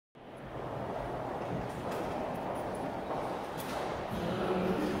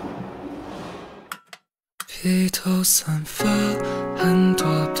披头散发，很多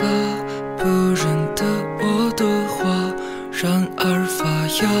吧，不认得我的话，然而发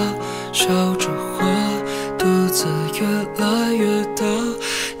芽，笑着花，肚子越来越大，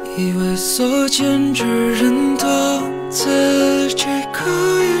以为所见之人多，自己可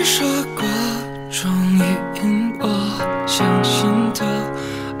以傻瓜，终于因我相信他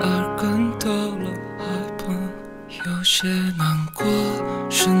而感到了害怕，有些难过，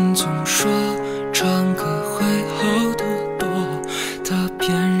神总说唱歌会好得多，他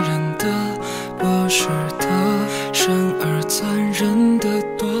骗人的，不是的，生而残忍的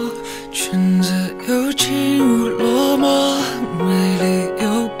多，裙子又轻如落寞，美丽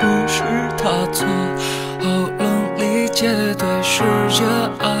又不是他错，喉咙里结对世界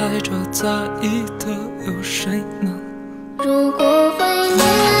爱着在意的有谁呢？如果会念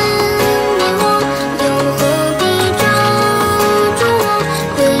你我，又何必抓住我，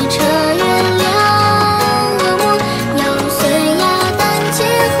鬼扯原谅了我，咬碎呀胆怯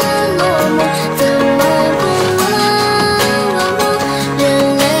和落寞，怎么不问我，人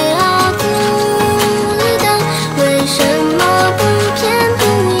类啊孤立的，为什么不偏不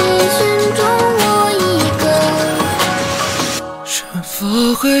倚选中我一个？是否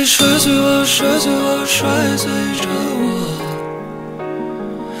会摔碎我，摔碎我，摔碎着我？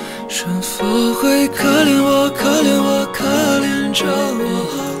是否会可怜我，可怜我，可怜着我？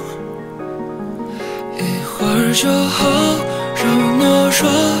一会儿就好，让我懦弱，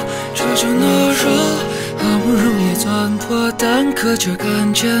这就懦弱，好不容易钻破蛋壳，却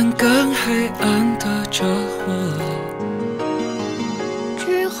看见更黑暗的家伙。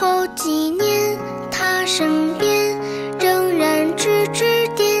之后几年，他身边仍然指指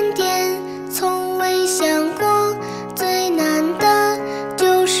点点，从未想过最难的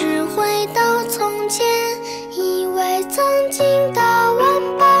就是回到从前，以为曾经大玩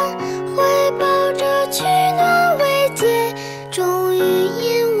伴会抱着取暖慰藉，终于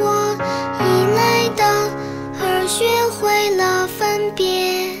因我依赖的而学会了分别。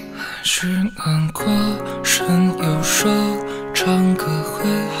还是难过，神又说唱歌会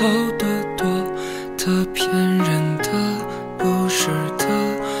好得多，他骗人的，不是的，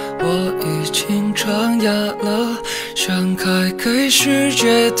我已经长哑了，想开给世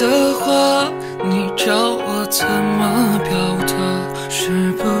界的话，你叫我怎么表达？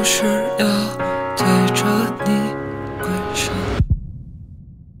是不是要对着你跪下？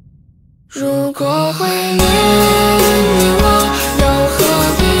如果会念你我，又何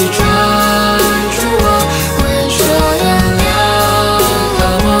必抓住我，会说原谅了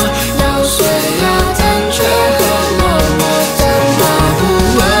我，咬碎呀胆怯和落寞，怎么不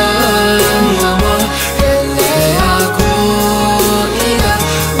问了我，人类啊故意的，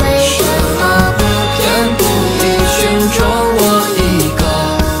为什么不偏不倚选中我一个？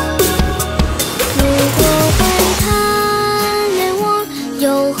如果会贪恋我，又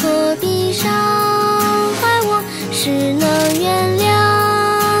何必伤害我，是能原谅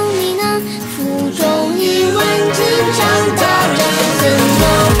你呢？负重1万斤长大人，怎么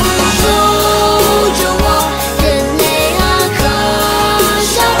不护着我？人类啊可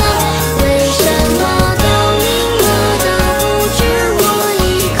笑的，为什么都明了的不止我一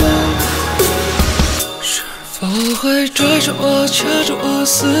个？是否会拽着我，掐着我，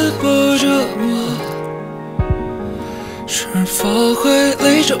撕破着我？是否会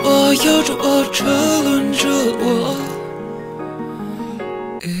勒着我，咬着我，车轮着我？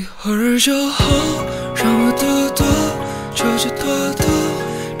一会儿就好，让我躲躲，就躲躲，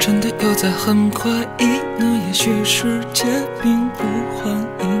真的又在很怀疑呢？也许世界并不欢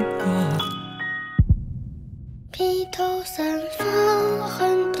迎我。披头散发。